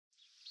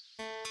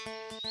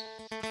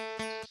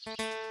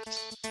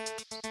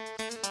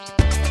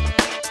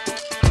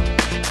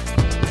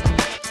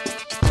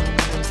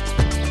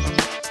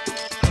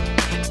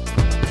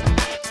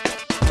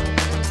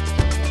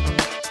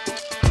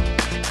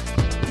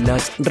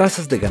Las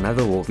razas de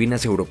ganado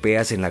bovinas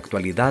europeas en la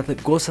actualidad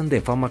gozan de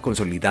fama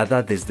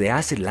consolidada desde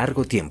hace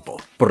largo tiempo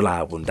por la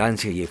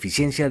abundancia y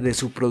eficiencia de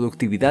su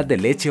productividad de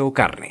leche o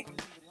carne.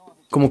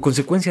 Como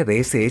consecuencia de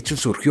este hecho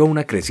surgió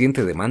una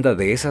creciente demanda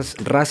de esas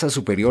razas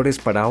superiores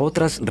para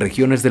otras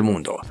regiones del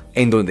mundo,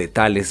 en donde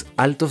tales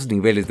altos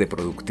niveles de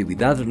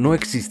productividad no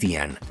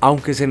existían,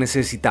 aunque se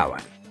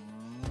necesitaban.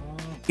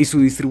 Y su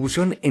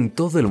distribución en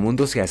todo el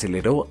mundo se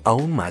aceleró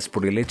aún más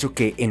por el hecho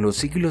que en los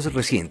siglos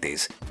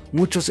recientes,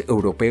 muchos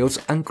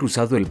europeos han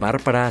cruzado el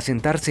mar para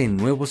asentarse en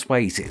nuevos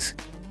países,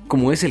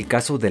 como es el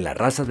caso de la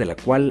raza de la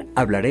cual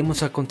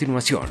hablaremos a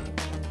continuación.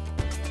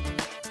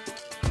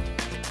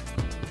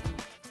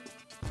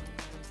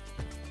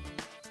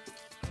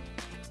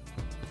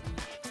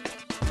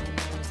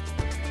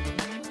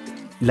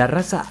 La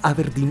raza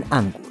Aberdeen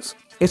Angus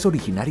es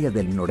originaria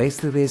del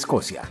noreste de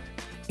Escocia,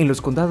 en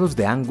los condados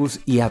de Angus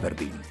y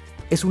Aberdeen.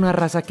 Es una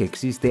raza que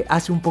existe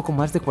hace un poco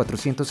más de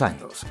 400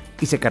 años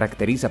y se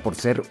caracteriza por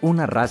ser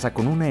una raza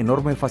con una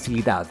enorme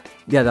facilidad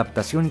de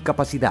adaptación y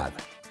capacidad,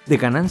 de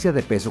ganancia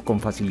de peso con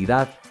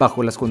facilidad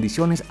bajo las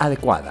condiciones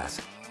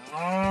adecuadas.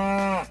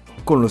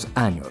 Con los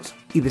años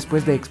y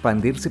después de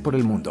expandirse por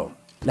el mundo,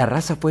 la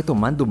raza fue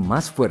tomando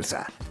más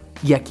fuerza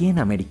y aquí en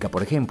América,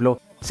 por ejemplo,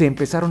 se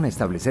empezaron a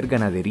establecer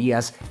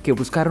ganaderías que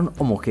buscaron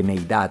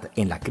homogeneidad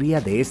en la cría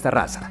de esta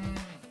raza.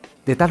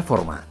 De tal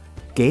forma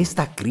que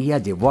esta cría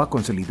llevó a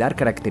consolidar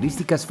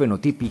características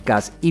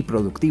fenotípicas y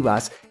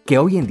productivas que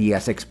hoy en día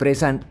se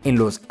expresan en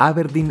los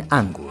Aberdeen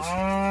Angus.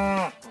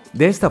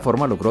 De esta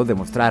forma logró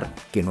demostrar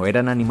que no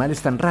eran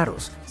animales tan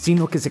raros,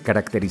 sino que se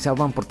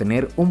caracterizaban por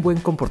tener un buen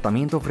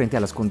comportamiento frente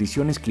a las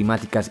condiciones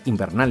climáticas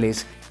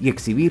invernales y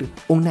exhibir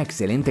una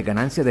excelente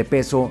ganancia de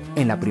peso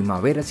en la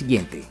primavera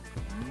siguiente.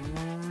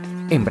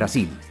 En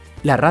Brasil,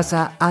 la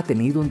raza ha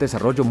tenido un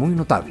desarrollo muy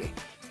notable,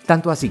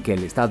 tanto así que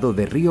el estado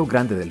de Rio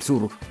Grande del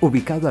Sur,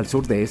 ubicado al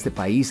sur de este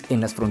país en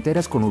las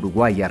fronteras con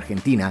Uruguay y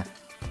Argentina,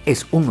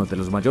 es uno de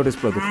los mayores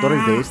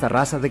productores de esta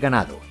raza de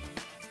ganado.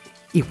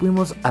 Y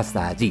fuimos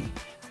hasta allí,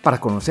 para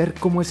conocer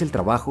cómo es el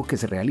trabajo que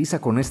se realiza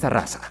con esta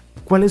raza,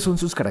 cuáles son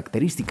sus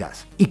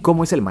características y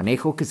cómo es el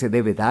manejo que se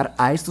debe dar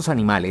a estos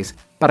animales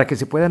para que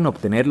se puedan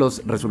obtener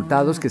los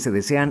resultados que se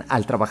desean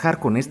al trabajar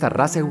con esta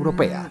raza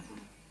europea.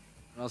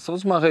 Nós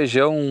somos uma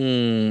região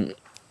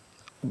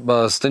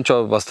bastante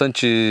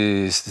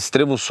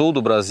extremo sul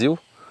do Brasil,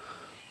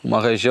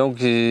 uma região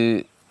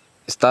que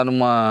está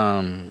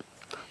numa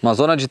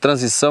zona de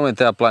transição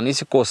entre a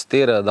planície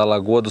costeira da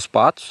Lagoa dos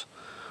Patos,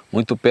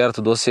 muito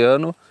perto do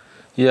oceano,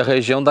 e a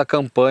região da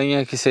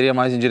Campanha, que seria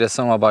mais em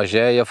direção a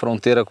Bagé e a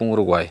fronteira com o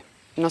Uruguai.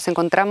 Nos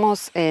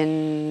encontramos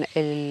en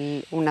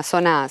una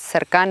zona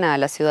cercana a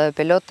la ciudad de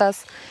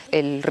Pelotas.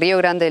 El Río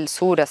Grande del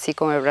Sur, así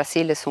como el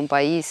Brasil, es un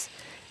país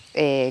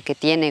que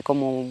tiene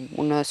como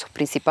uno de sus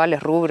principales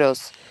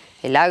rubros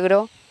el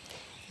agro,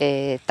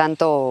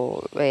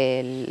 tanto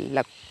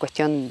la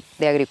cuestión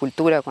de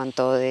agricultura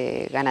cuanto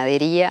de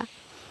ganadería,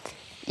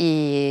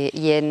 y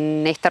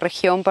en esta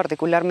región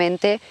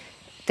particularmente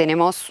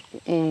tenemos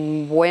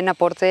un buen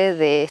aporte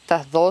de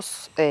estos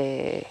dos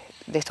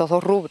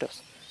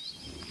rubros.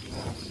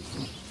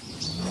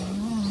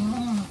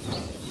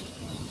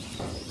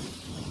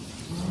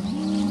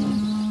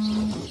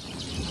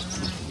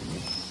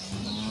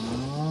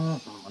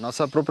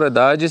 Nossa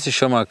propriedade se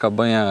chama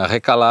Cabanha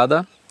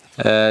Recalada,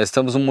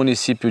 estamos no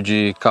município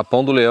de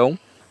Capão do Leão,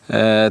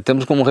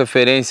 temos como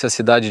referência a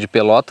cidade de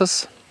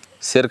Pelotas,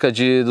 cerca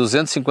de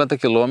 250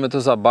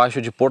 quilômetros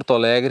abaixo de Porto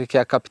Alegre, que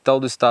é a capital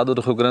do estado do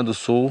Rio Grande do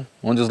Sul,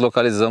 onde nos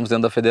localizamos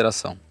dentro da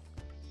federação.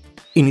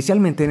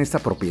 Inicialmente en esta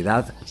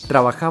propiedad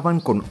trabajaban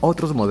con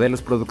otros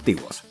modelos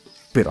productivos,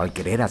 pero al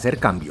querer hacer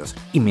cambios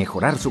y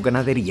mejorar su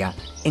ganadería,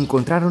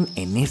 encontraron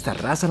en esta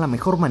raza la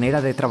mejor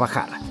manera de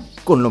trabajar,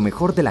 con lo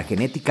mejor de la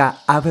genética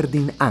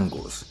Aberdeen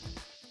Angus.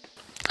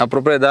 A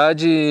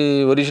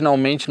propriedade,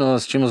 originalmente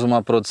nós tínhamos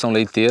uma produção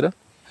leiteira,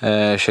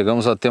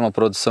 chegamos a ter uma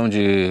produção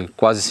de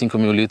quase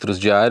 5.000 litros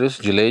diários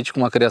de leite com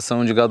uma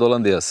criação de gado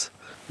holandês.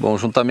 Bom,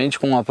 juntamente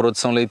com a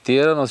produção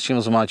leiteira, nós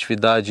tínhamos uma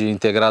atividade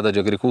integrada de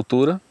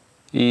agricultura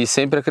y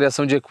siempre a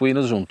creación de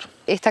equinos junto.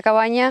 Esta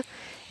cabaña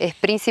es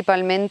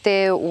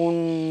principalmente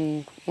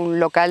un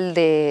local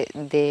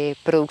de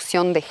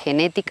producción de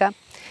genética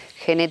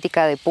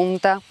de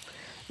punta,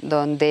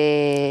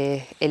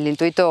 donde el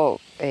intuito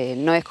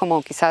no es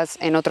como quizás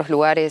en otros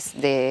lugares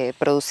de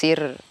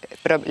producir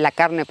la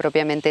carne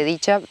propiamente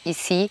dicha, y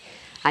sí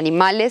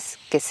animales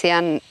que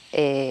sean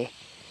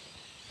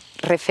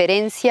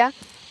referencia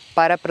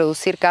para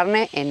producir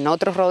carne en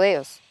otros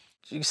rodeos.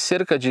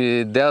 Cerca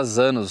de 10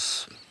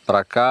 anos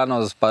para cá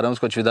nós paramos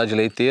com a atividade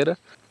leiteira.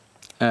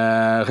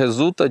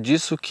 Resulta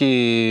disso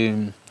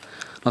que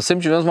nós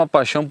sempre tivemos uma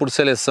paixão por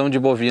seleção de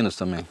bovinos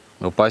também.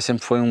 Meu pai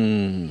sempre foi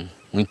um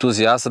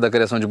entusiasta da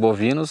criação de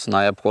bovinos,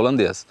 na época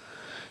holandês.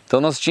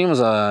 Então nós tínhamos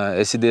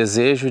esse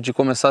desejo de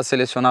começar a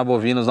selecionar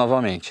bovinos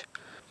novamente.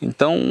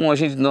 Então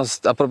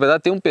a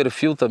propriedade tem um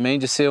perfil também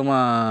de ser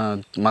uma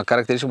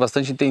característica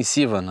bastante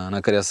intensiva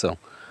na criação.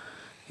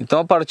 Então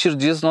a partir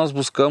disso nós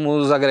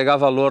buscamos agregar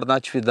valor na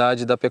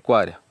atividade da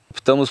pecuária.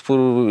 Optamos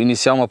por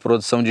iniciar uma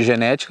produção de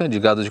genética, de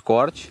gado de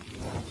corte.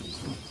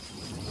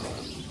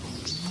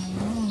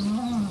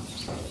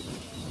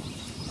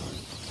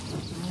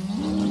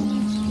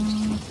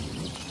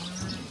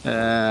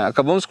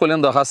 Acabamos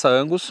escolhendo a raça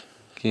Angus,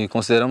 que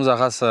consideramos a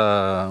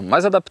raça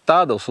mais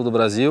adaptada ao sul do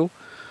Brasil,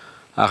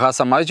 a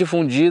raça mais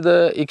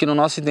difundida e que, no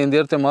nosso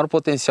entender, tem maior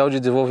potencial de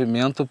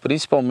desenvolvimento,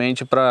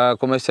 principalmente para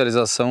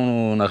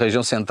comercialização na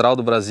região central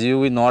do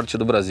Brasil y norte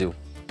do Brasil.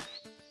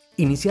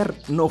 Iniciar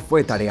no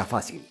fue tarea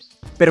fácil,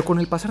 pero con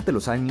el pasar de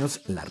los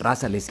años, la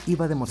raza les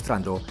iba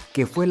demostrando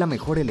que fue la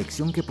mejor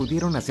elección que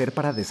pudieron hacer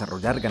para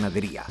desarrollar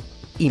ganadería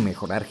y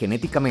mejorar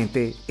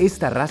genéticamente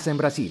esta raza en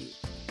Brasil.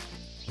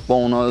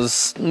 Bom,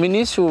 no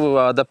início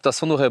a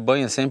adaptação do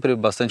rebanho é sempre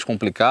bastante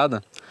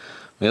complicada,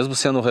 mesmo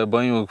sendo um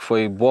rebanho que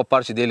foi boa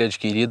parte dele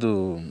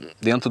adquirido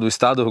dentro do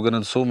estado do Rio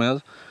Grande do Sul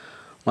mesmo,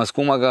 mas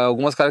com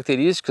algumas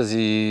características,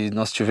 e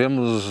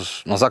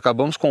nós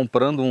acabamos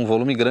comprando um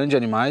volume grande de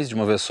animais de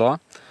uma vez só.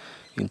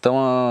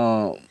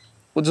 Então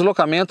o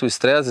deslocamento, o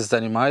estresse desses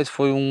animais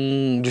foi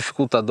um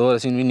dificultador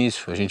assim no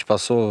início. A gente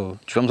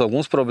tivemos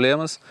alguns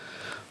problemas,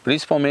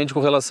 principalmente com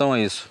relação a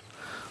isso.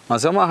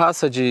 Mas é uma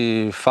raça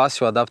de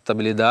fácil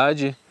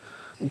adaptabilidade,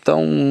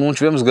 então não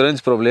tivemos grandes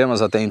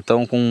problemas até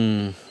então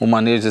com o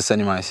manejo desses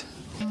animais.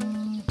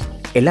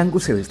 El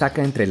Angus se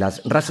destaca entre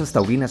las razas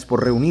taurinas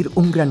por reunir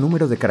un gran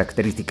número de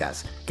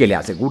características que le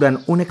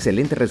aseguran un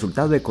excelente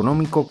resultado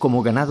económico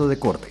como ganado de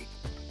corte.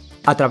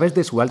 A través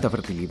de su alta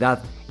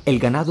fertilidad, el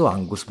ganado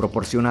Angus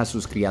proporciona a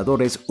sus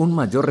criadores un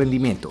mayor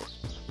rendimiento,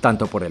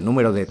 tanto por el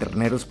número de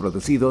terneros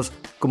producidos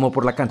como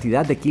por la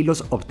cantidad de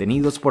kilos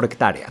obtenidos por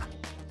hectárea.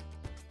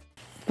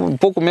 Um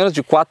pouco menos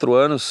de 4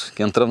 anos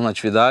que entramos na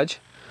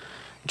atividade,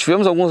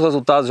 tivemos alguns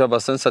resultados já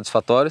bastante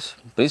satisfatórios,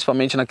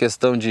 principalmente na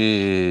questão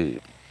de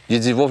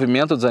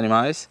desenvolvimento dos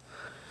animais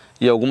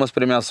e algumas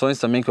premiações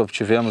também que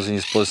obtivemos em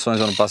exposições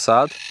no ano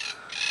passado.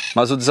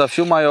 Mas o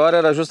desafio maior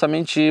era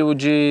justamente o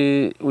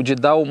de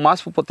dar o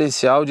máximo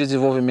potencial de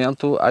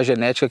desenvolvimento à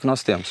genética que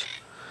nós temos.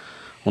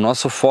 O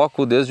nosso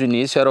foco desde o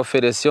início era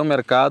oferecer ao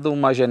mercado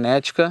uma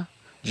genética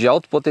de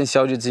alto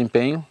potencial de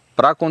desempenho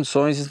para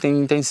condições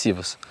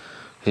intensivas.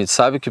 A gente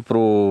sabe que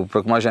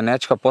para que uma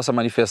genética possa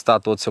manifestar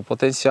todo o seu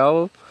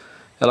potencial,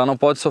 ela não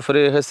pode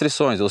sofrer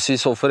restrições, ou se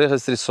sofrer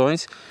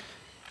restrições,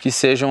 que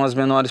sejam as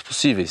menores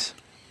possíveis,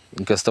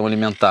 em questão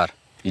alimentar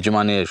e de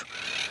manejo.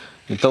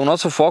 Então o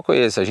nosso foco é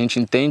esse, a gente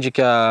entende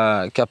que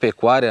a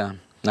pecuária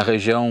na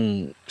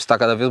região está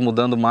cada vez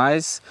mudando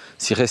mais,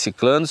 se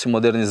reciclando, se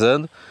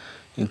modernizando.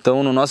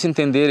 Então, no nosso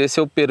entender, esse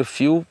é o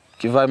perfil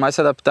que vai mais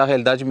se adaptar à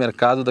realidade de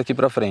mercado daqui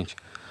para frente.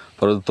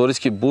 Produtores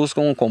que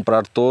buscam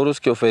comprar touros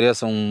que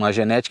ofereçam uma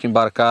genética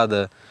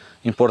embarcada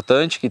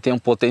importante, que tem um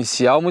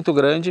potencial muito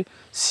grande,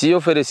 se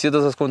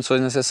oferecidas as condições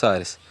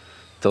necessárias.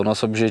 Então,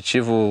 nosso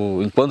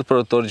objetivo, enquanto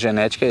produtor de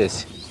genética, é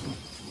esse.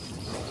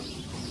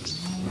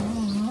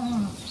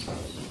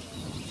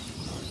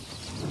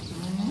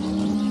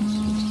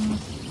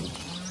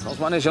 Nós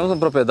manejamos uma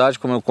propriedade,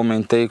 como eu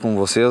comentei com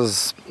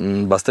vocês,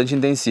 bastante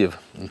intensiva.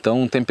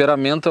 Então, o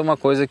temperamento é uma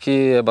coisa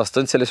que é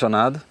bastante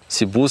selecionada.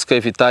 Se busca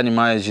evitar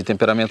animais de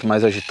temperamento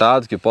mais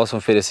agitado, que possam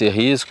oferecer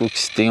risco,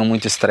 que tenham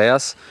muito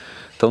estresse.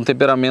 Então, o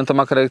temperamento é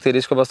uma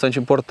característica bastante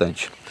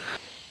importante.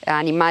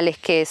 Animales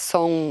que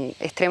son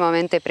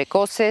extremadamente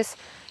precoces,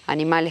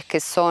 animales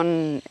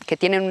que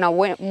tienen una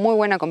muy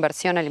buena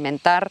conversión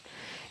alimentar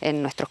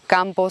en nuestros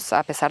campos,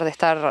 a pesar de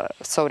estar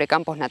sobre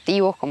campos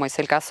nativos, como es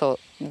el caso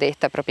de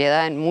esta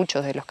propiedad en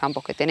muchos de los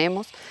campos que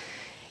tenemos,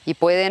 y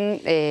pueden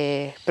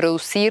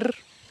producir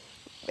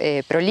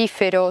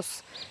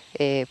prolíferos,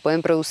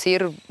 pueden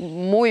producir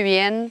muy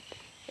bien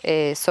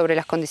sobre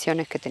las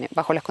condiciones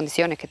bajo las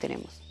condiciones que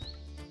tenemos.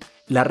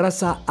 La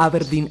raza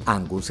Aberdeen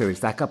Angus se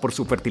destaca por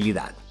su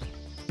fertilidad,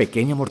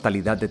 pequeña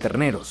mortalidad de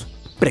terneros,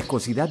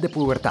 precocidad de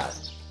pubertad,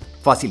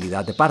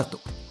 facilidad de parto,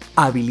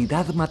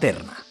 habilidad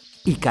materna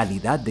y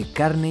calidad de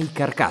carne y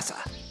carcasa,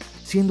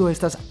 siendo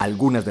estas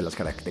algunas de las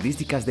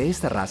características de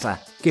esta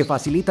raza que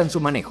facilitan su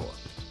manejo.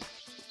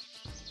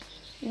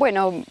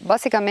 Bueno,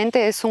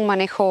 básicamente es un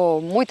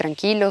manejo muy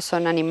tranquilo,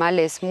 son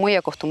animales muy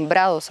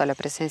acostumbrados a la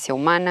presencia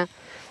humana,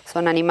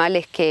 son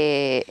animales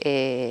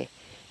que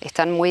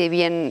están muy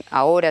bien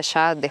ahora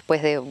ya,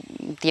 después de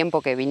un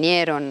tiempo que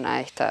vinieron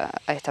a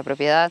esta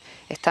propiedad,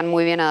 están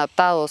muy bien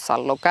adaptados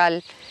al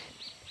local.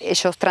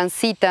 Ellos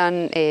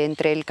transitan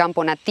entre el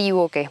campo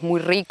nativo, que es muy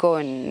rico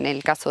en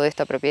el caso de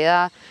esta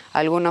propiedad,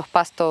 algunas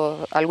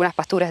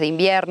pasturas de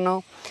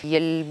invierno, y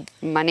el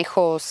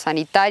manejo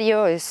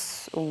sanitario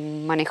es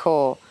un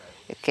manejo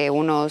que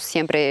uno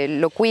siempre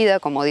lo cuida,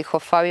 como dijo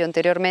Fabio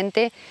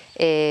anteriormente.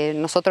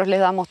 Nosotros les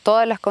damos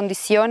todas las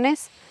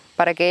condiciones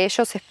para que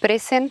ellos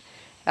expresen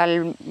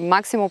al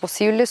máximo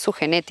posible su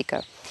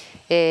genética,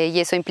 y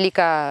eso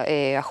implica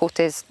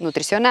ajustes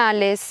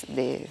nutricionales,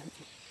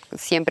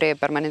 siempre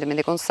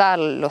permanentemente con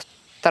sal. Los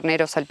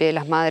terneros al pie de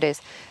las madres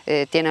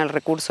tienen el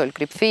recurso del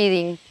creep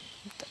feeding,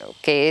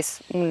 que es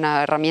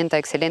una herramienta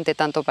excelente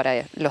tanto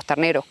para los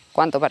terneros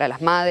cuanto para las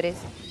madres.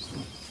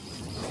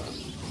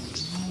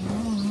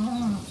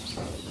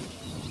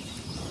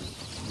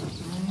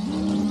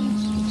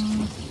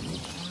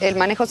 El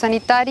manejo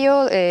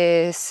sanitario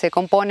se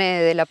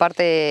compone de la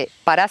parte de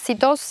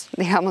parásitos,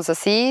 digamos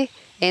así,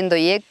 endo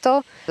y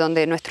ecto,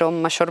 donde nuestro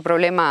mayor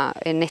problema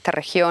en esta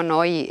región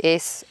hoy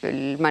es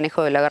el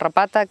manejo de la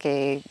garrapata,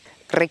 que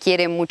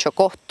requiere mucho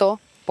costo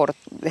por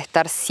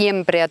estar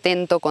siempre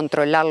atento,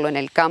 controlarlo en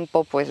el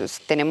campo,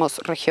 pues tenemos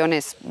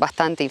regiones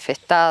bastante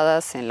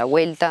infestadas en la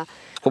vuelta.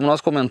 Como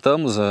nós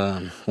comentamos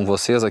com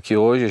vocês aqui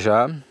hoje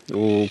já,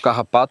 o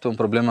carrapato é um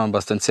problema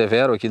bastante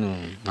severo aqui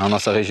na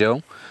nossa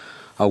região.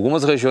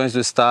 Algumas regiões do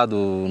estado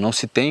não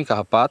se tem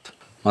carrapato,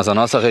 mas a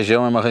nossa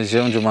região é uma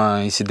região de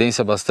uma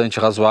incidência bastante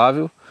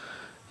razoável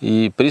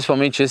e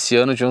principalmente esse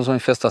ano tivemos uma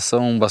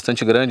infestação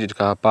bastante grande de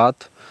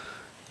carrapato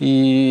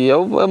e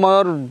o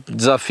maior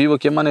desafio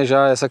aqui é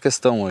manejar essa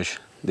questão hoje,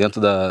 dentro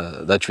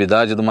da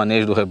atividade do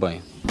manejo do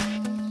rebanho.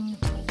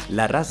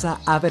 La raza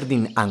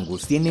Aberdeen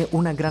Angus tiene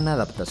una gran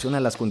adaptación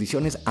a las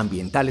condiciones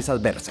ambientales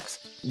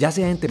adversas, ya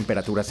sea en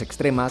temperaturas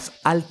extremas,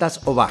 altas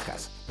o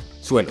bajas,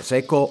 suelo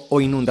seco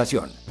o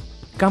inundación,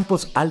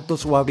 campos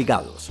altos o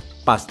abrigados,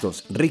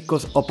 pastos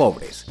ricos o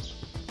pobres.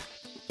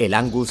 El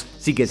Angus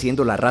sigue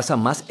siendo la raza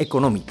más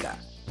económica.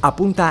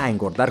 Apunta a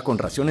engordar con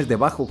raciones de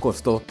bajo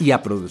costo y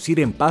a producir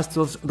en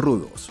pastos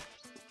rudos.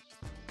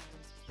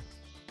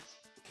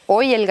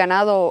 Hoy el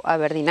ganado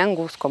Aberdeen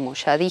Angus, como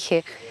ya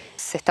dije,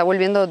 se está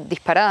volviendo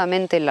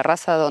disparadamente la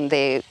raza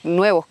donde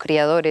nuevos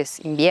criadores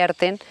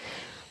invierten,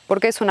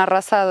 porque es una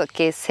raza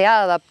que se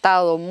ha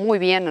adaptado muy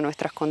bien a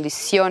nuestras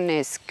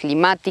condiciones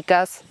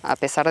climáticas, a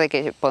pesar de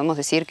que podemos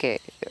decir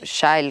que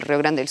ya el Rio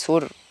Grande del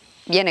Sur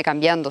viene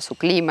cambiando su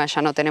clima,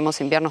 ya no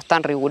tenemos inviernos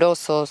tan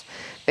rigurosos,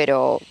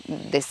 pero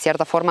de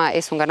cierta forma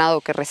es un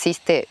ganado que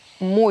resiste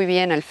muy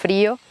bien al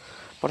frío,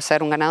 por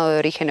ser un ganado de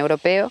origen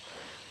europeo,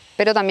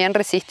 pero también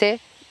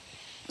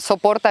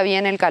soporta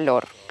bien el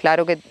calor.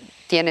 Claro que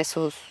tiene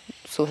sus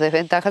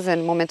desventajas en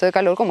el momento de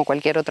calor, como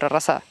cualquier otra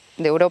raza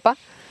de Europa,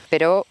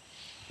 pero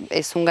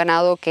es un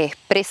ganado que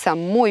expresa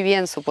muy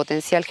bien su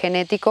potencial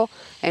genético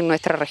en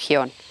nuestra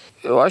região.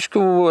 Eu acho que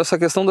essa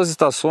questão das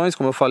estações,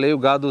 como eu falei, o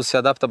gado se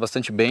adapta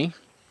bastante bem.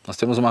 Nós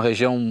temos uma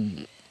região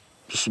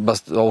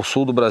ao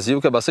sul do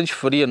Brasil que é bastante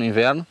fria no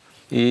inverno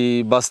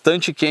e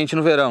bastante quente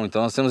no verão,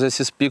 então nós temos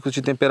esses picos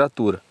de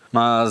temperatura.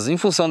 Mas em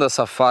função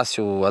dessa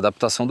fácil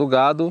adaptação do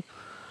gado,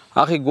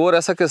 a rigor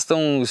essa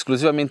questão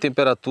exclusivamente de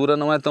temperatura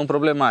não é tão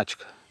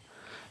problemática.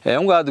 É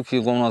um gado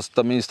que, como nós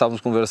também estávamos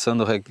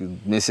conversando,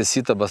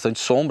 necessita bastante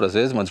sombra, às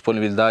vezes, uma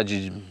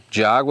disponibilidade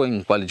de água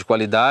de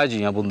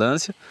qualidade, em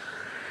abundância.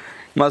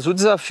 Mas o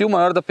desafio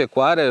maior da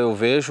pecuária eu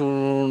vejo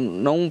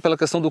não pela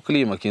questão do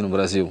clima aqui no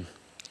Brasil,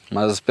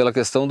 mas pela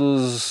questão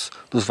dos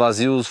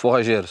vazios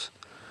forrageiros.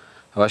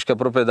 Eu acho que a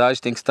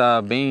propriedade tem que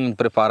estar bem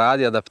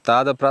preparada e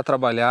adaptada para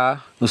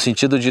trabalhar no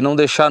sentido de não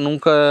deixar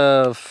nunca...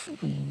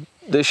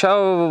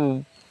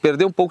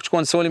 perder um pouco de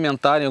condição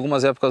alimentar em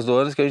algumas épocas do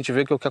ano, que a gente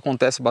vê que é o que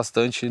acontece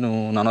bastante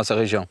na nossa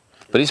região.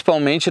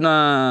 Principalmente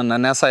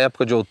nessa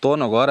época de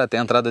outono agora, até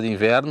a entrada de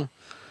inverno,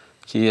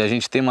 que a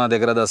gente tem uma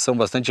degradação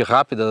bastante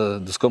rápida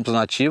dos campos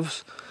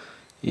nativos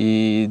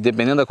e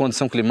dependendo da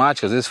condição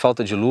climática, às vezes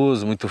falta de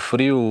luz, muito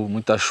frio,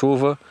 muita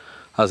chuva,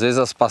 às vezes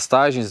as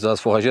pastagens das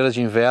forrageiras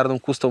de inverno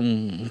custam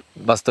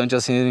bastante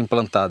a serem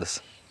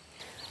implantadas.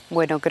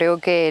 Bueno, creo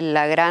que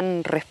la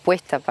gran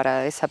respuesta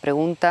para esa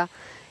pregunta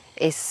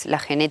es la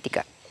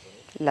genética,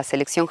 la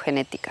selección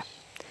genética.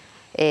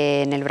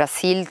 En el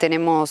Brasil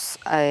tenemos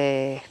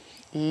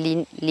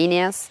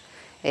líneas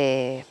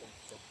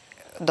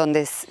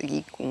donde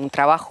un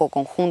trabajo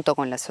conjunto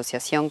con la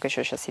asociación que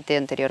yo ya cité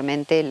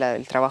anteriormente,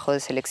 el trabajo de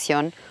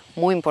selección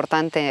muy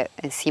importante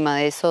encima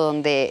de eso,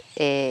 donde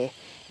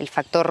el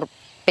factor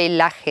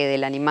pelaje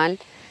del animal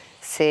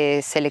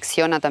se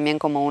selecciona también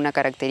como una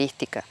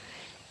característica.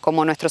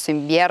 Como nuestros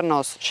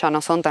inviernos ya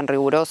no son tan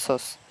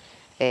rigurosos,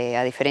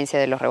 a diferencia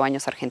de los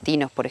rebaños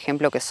argentinos, por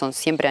ejemplo, que son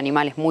siempre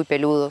animales muy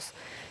peludos,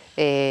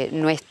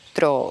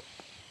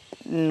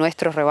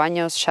 nuestros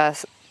rebaños ya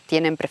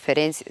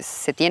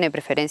se tiene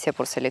preferencia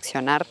por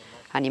seleccionar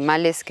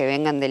animales que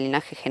vengan de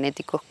linajes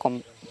genéticos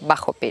con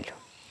bajo pelo.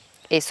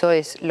 Eso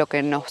es lo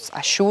que nos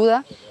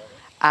ayuda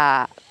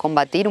a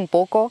combatir un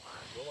poco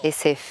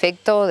ese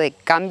efecto de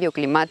cambio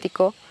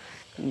climático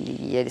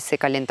y ese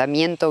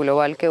calentamiento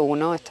global que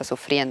uno está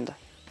sufriendo.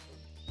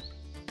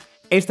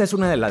 Esta es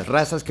una de las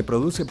razas que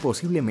produce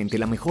posiblemente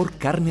la mejor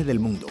carne del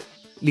mundo,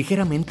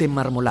 ligeramente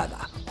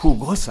marmolada,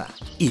 jugosa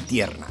y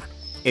tierna.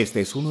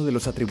 Este es uno de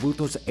los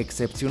atributos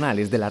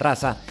excepcionales de la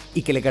raza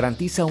y que le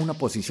garantiza una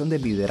posición de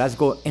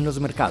liderazgo en los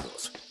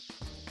mercados.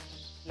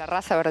 La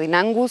raza Aberdeen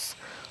Angus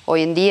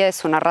hoy en día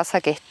es una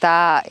raza que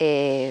está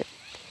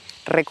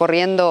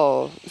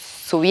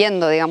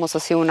subiendo, digamos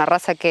así, una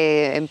raza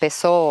que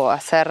empezó a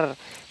ser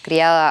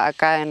criada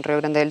acá en Rio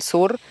Grande del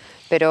Sur,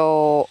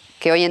 pero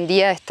que hoy en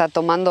día está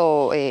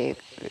tomando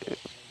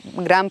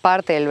gran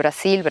parte del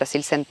Brasil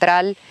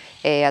central,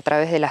 a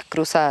través de las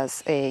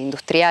cruzas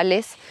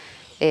industriales,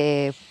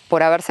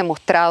 por haberse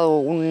mostrado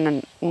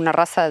una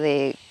raza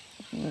de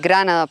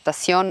gran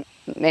adaptación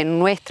en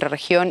nuestra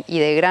región y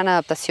de gran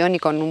adaptación y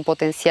con un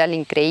potencial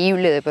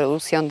increíble de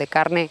producción de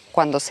carne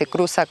cuando se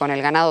cruza con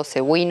el ganado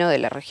cebuino de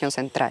la región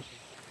central.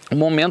 O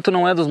momento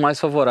não é dos mais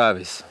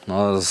favoráveis.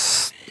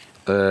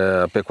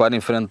 A pecuária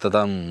enfrenta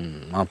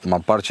uma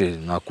parte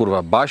na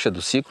curva baixa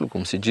do ciclo,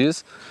 como se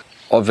diz.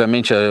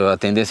 Obviamente a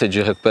tendência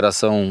de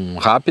recuperação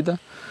rápida.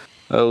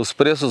 Os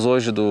preços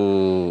hoje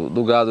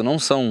do gado não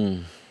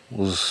são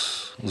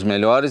os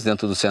melhores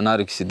dentro do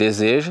cenário que se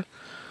deseja.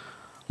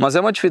 Mas é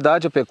uma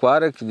atividade, a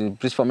pecuária, que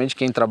principalmente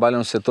quem trabalha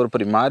no setor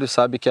primário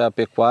sabe que a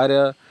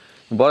pecuária,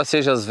 embora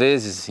seja às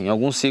vezes, em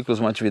alguns ciclos,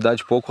 uma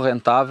atividade pouco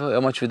rentável, é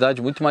uma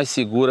atividade muito mais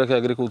segura que a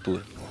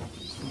agricultura.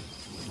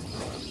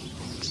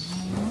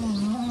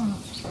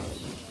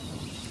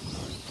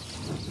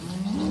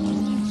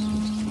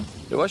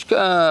 Eu acho que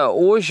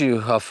hoje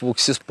o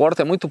que se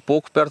exporta é muito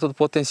pouco perto do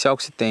potencial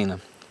que se tem, né?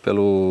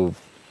 Pelo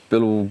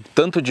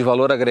tanto de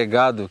valor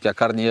agregado que a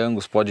carne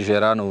Angus pode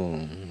gerar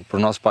para o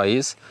nosso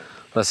país,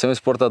 para ser um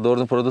exportador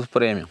de um produto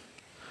premium.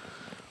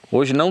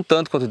 Hoje não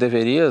tanto quanto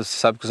deveria, você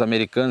sabe que os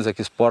americanos é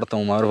que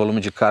exportam o maior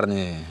volume de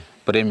carne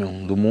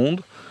premium do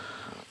mundo,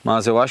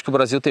 mas eu acho que o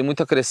Brasil tem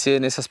muito a crescer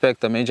nesse aspecto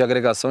também de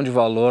agregação de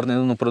valor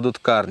no produto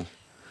carne.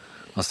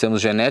 Nós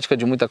temos genética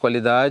de muita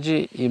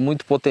qualidade e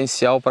muito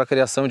potencial para a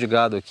criação de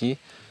gado aqui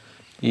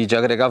e de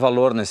agregar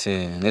valor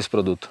nesse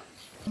produto.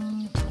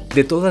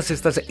 De todas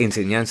estas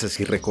enseñanzas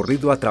y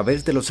recorrido a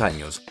través de los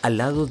años al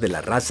lado de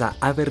la raza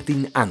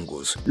Aberdeen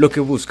Angus, lo que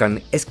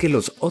buscan es que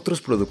los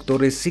otros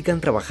productores sigan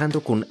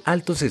trabajando con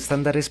altos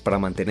estándares para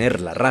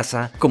mantener la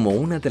raza como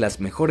una de las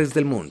mejores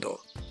del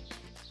mundo.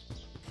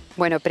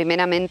 Bueno,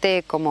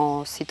 primeramente,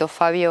 como citó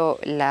Fabio,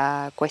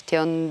 la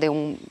cuestión de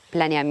un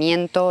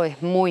planeamiento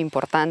es muy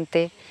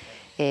importante.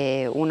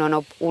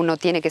 Uno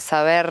tiene que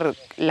saber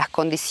las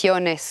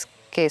condiciones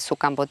que su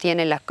campo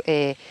tiene,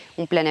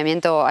 un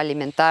planeamiento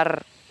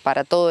alimentar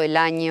para todo el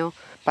año,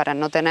 para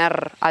no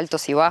tener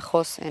altos y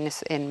bajos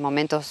en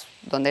momentos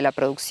donde la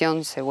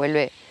producción se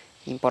vuelve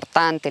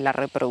importante, la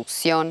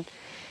reproducción,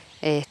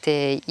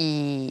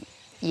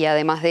 y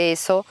además de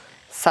eso,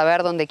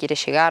 saber dónde quiere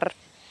llegar.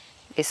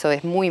 Eso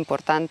es muy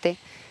importante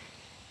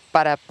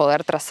para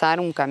poder trazar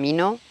um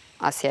caminho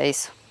hacia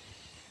isso.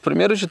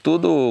 Primeiro de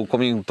tudo,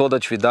 como em toda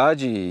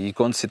atividade e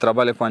quando se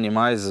trabalha com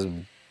animais,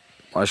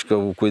 acho que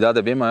o cuidado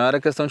é bem maior, é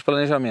a questão de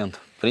planejamento,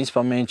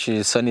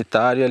 principalmente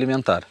sanitário e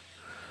alimentar.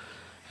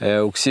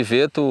 O que se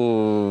vê,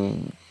 tu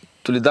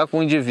lidar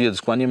com indivíduos,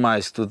 com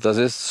animais, às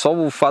vezes só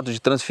o fato de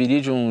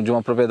transferir de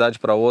uma propriedade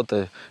para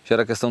outra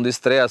gera a questão do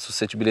estresse,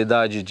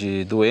 suscetibilidade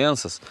de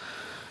doenças.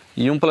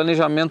 E um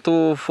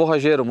planejamento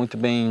forrageiro muito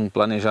bem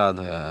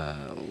planejado.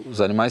 Os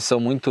animais são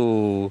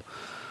muito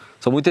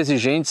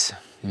exigentes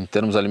em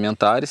termos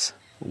alimentares.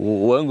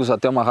 O Angus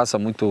até é uma raça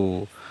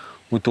muito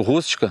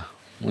rústica,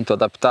 muito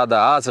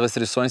adaptada às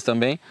restrições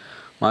também,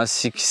 mas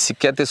se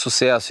quer ter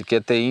sucesso,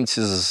 quer ter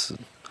índices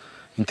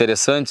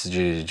interessantes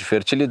de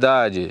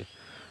fertilidade,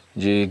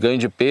 de ganho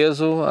de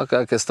peso,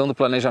 a questão do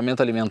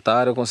planejamento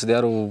alimentar eu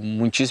considero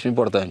muitíssimo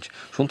importante.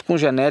 Junto com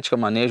genética,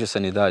 manejo e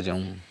sanidade,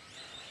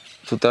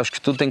 acho que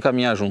tudo tem que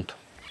caminhar junto.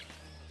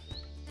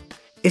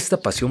 Esta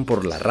pasión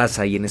por la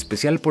raza y en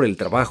especial por el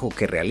trabajo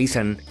que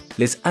realizan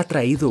les ha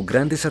traído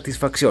grandes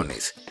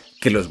satisfacciones,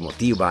 que los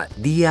motiva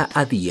día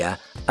a día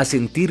a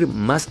sentir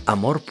más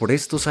amor por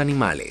estos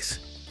animales.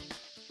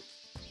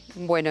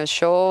 Bueno,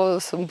 yo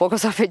soy un poco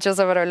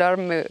sospechosa para hablar,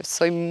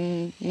 soy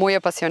muy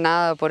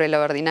apasionada por el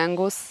Aberdeen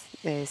Angus,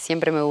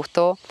 siempre me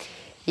gustó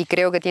y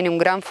creo que tiene un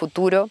gran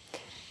futuro,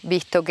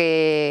 visto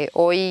que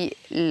hoy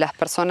las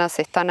personas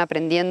están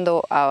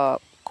aprendiendo a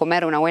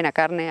comer una buena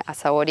carne, a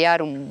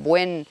saborear un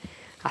buen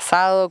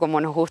asado, como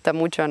nos gusta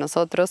mucho a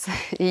nosotros,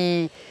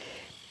 y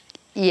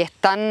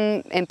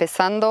están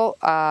empezando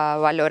a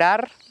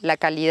valorar la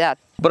calidad.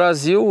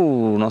 Brasil,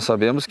 nós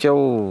sabemos que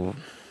eu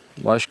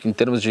acho que em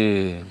termos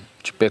de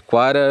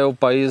pecuária é o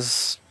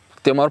país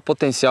que tem o maior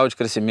potencial de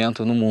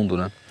crescimento no mundo,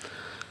 né?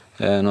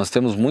 Nós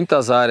temos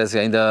muitas áreas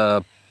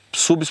ainda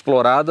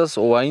subexploradas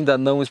ou ainda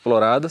não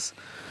exploradas.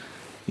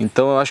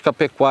 Então eu acho que a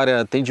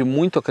pecuária tende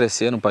muito a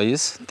crescer no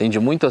país, tende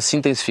muito a se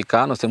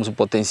intensificar, nós temos um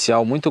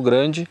potencial muito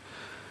grande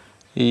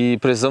e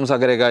precisamos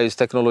agregar isso,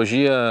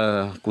 tecnologia,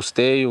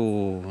 custeio,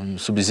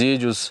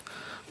 subsídios,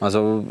 mas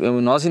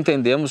nós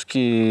entendemos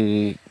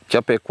que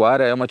a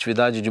pecuária é uma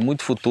atividade de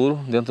muito futuro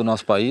dentro do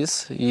nosso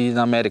país e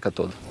na América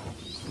toda.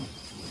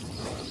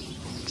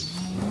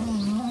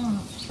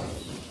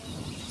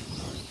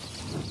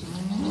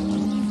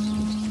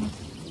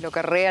 Lo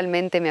que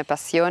realmente me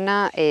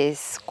apasiona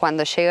es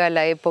cuando llega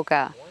la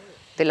época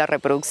de la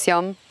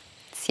reproducción.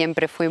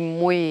 Siempre fui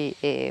muy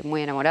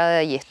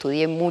enamorada y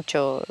estudié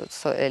mucho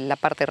la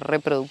parte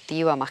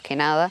reproductiva más que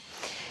nada.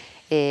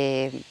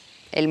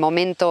 El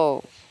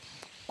momento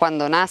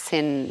cuando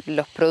nacen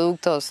los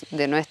productos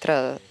de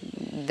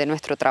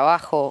nuestro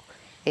trabajo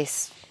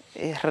es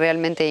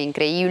realmente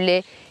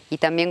increíble, y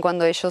también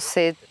cuando ellos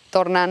se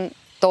tornan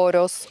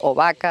toros o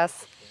vacas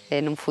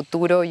en un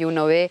futuro y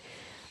uno ve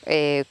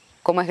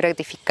cómo es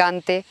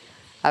gratificante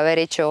haber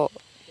hecho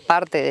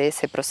parte de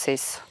ese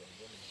proceso.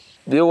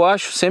 Eu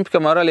acho sempre que a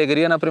maior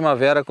alegria é na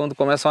primavera, quando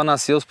começam a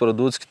nascer os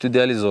produtos que tu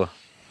idealizou.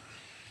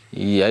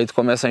 E aí tu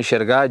começa a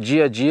enxergar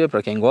dia a dia,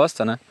 para quem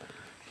gosta, né?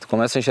 Tu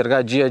começa a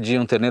enxergar dia a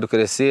dia um terneiro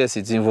crescer,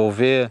 se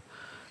desenvolver.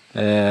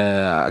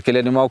 Aquele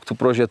animal que tu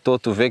projetou,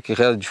 tu vê que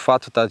de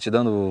fato está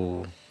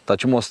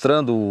te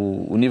mostrando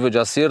o nível de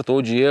acerto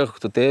ou de erro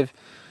que tu teve.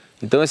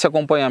 Então esse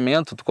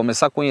acompanhamento, tu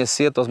começar a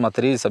conhecer as tuas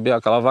matrizes, saber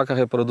aquela vaca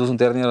reproduz um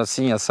terneiro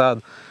assim,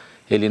 assado,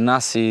 ele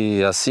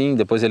nasce assim,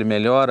 depois ele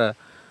melhora,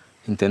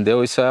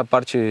 entendeu? Isso é a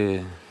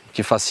parte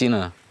que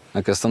fascina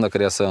na questão da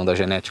criação, da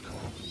genética.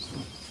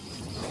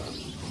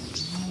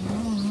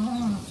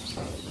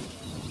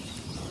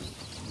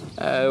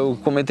 Eu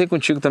comentei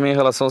contigo também em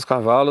relação aos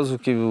cavalos, o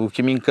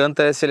que me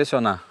encanta é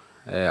selecionar,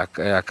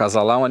 é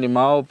acasalar um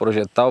animal,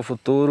 projetar o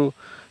futuro,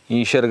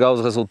 enxergar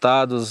os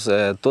resultados.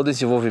 Todo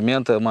esse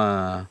envolvimento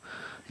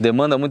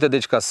demanda muita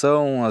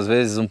dedicação, às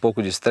vezes um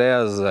pouco de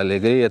estresse,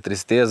 alegria,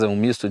 tristeza, um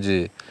misto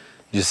de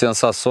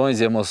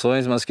sensações e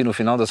emoções, mas que no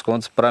final das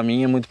contas, para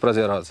mim, é muito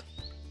prazerosa.